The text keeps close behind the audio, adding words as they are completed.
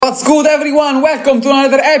What's good, everyone? Welcome to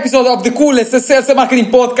another episode of the coolest sales and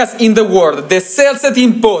marketing podcast in the world, the Sales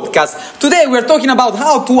Team Podcast. Today we're talking about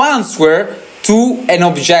how to answer to an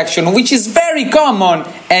objection, which is very common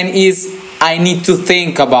and is, I need to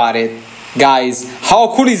think about it. Guys,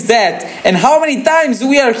 how cool is that? And how many times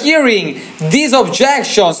we are hearing these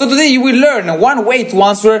objections? So today you will learn one way to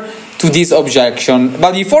answer to this objection.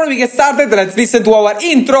 But before we get started, let's listen to our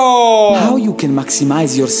intro. How you can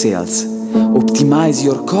maximize your sales, optimize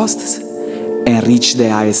your costs, and reach the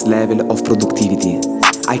highest level of productivity.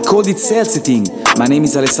 I called it Sales Setting. My name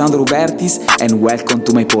is Alessandro Bertis and welcome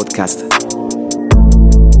to my podcast.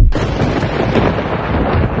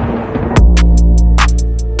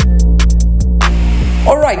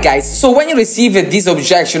 Alright guys, so when you receive this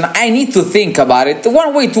objection, I need to think about it.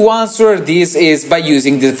 One way to answer this is by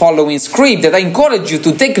using the following script that I encourage you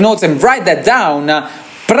to take notes and write that down.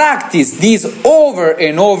 Practice this over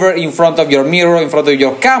and over in front of your mirror, in front of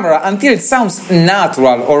your camera, until it sounds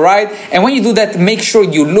natural, alright? And when you do that, make sure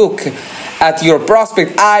you look at your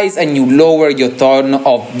prospect eyes and you lower your tone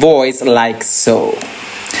of voice like so.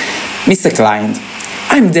 Mr. Client,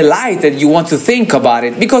 I'm delighted you want to think about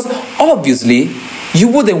it because obviously you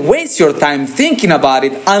wouldn't waste your time thinking about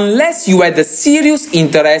it unless you had a serious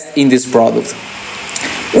interest in this product.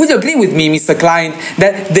 Would you agree with me, Mr. Client,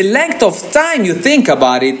 that the length of time you think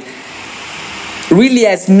about it really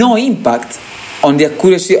has no impact on the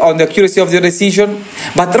accuracy of your decision,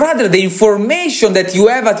 but rather the information that you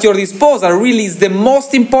have at your disposal really is the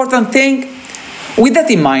most important thing? With that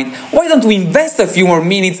in mind, why don't we invest a few more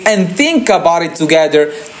minutes and think about it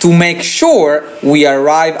together to make sure we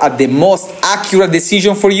arrive at the most accurate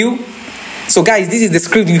decision for you? So guys, this is the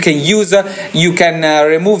script you can use. You can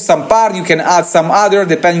remove some part, you can add some other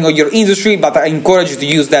depending on your industry, but I encourage you to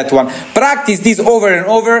use that one. Practice this over and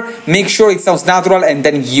over, make sure it sounds natural, and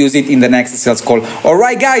then use it in the next sales call.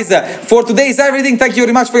 Alright guys, for today is everything. Thank you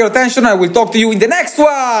very much for your attention. I will talk to you in the next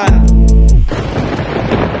one.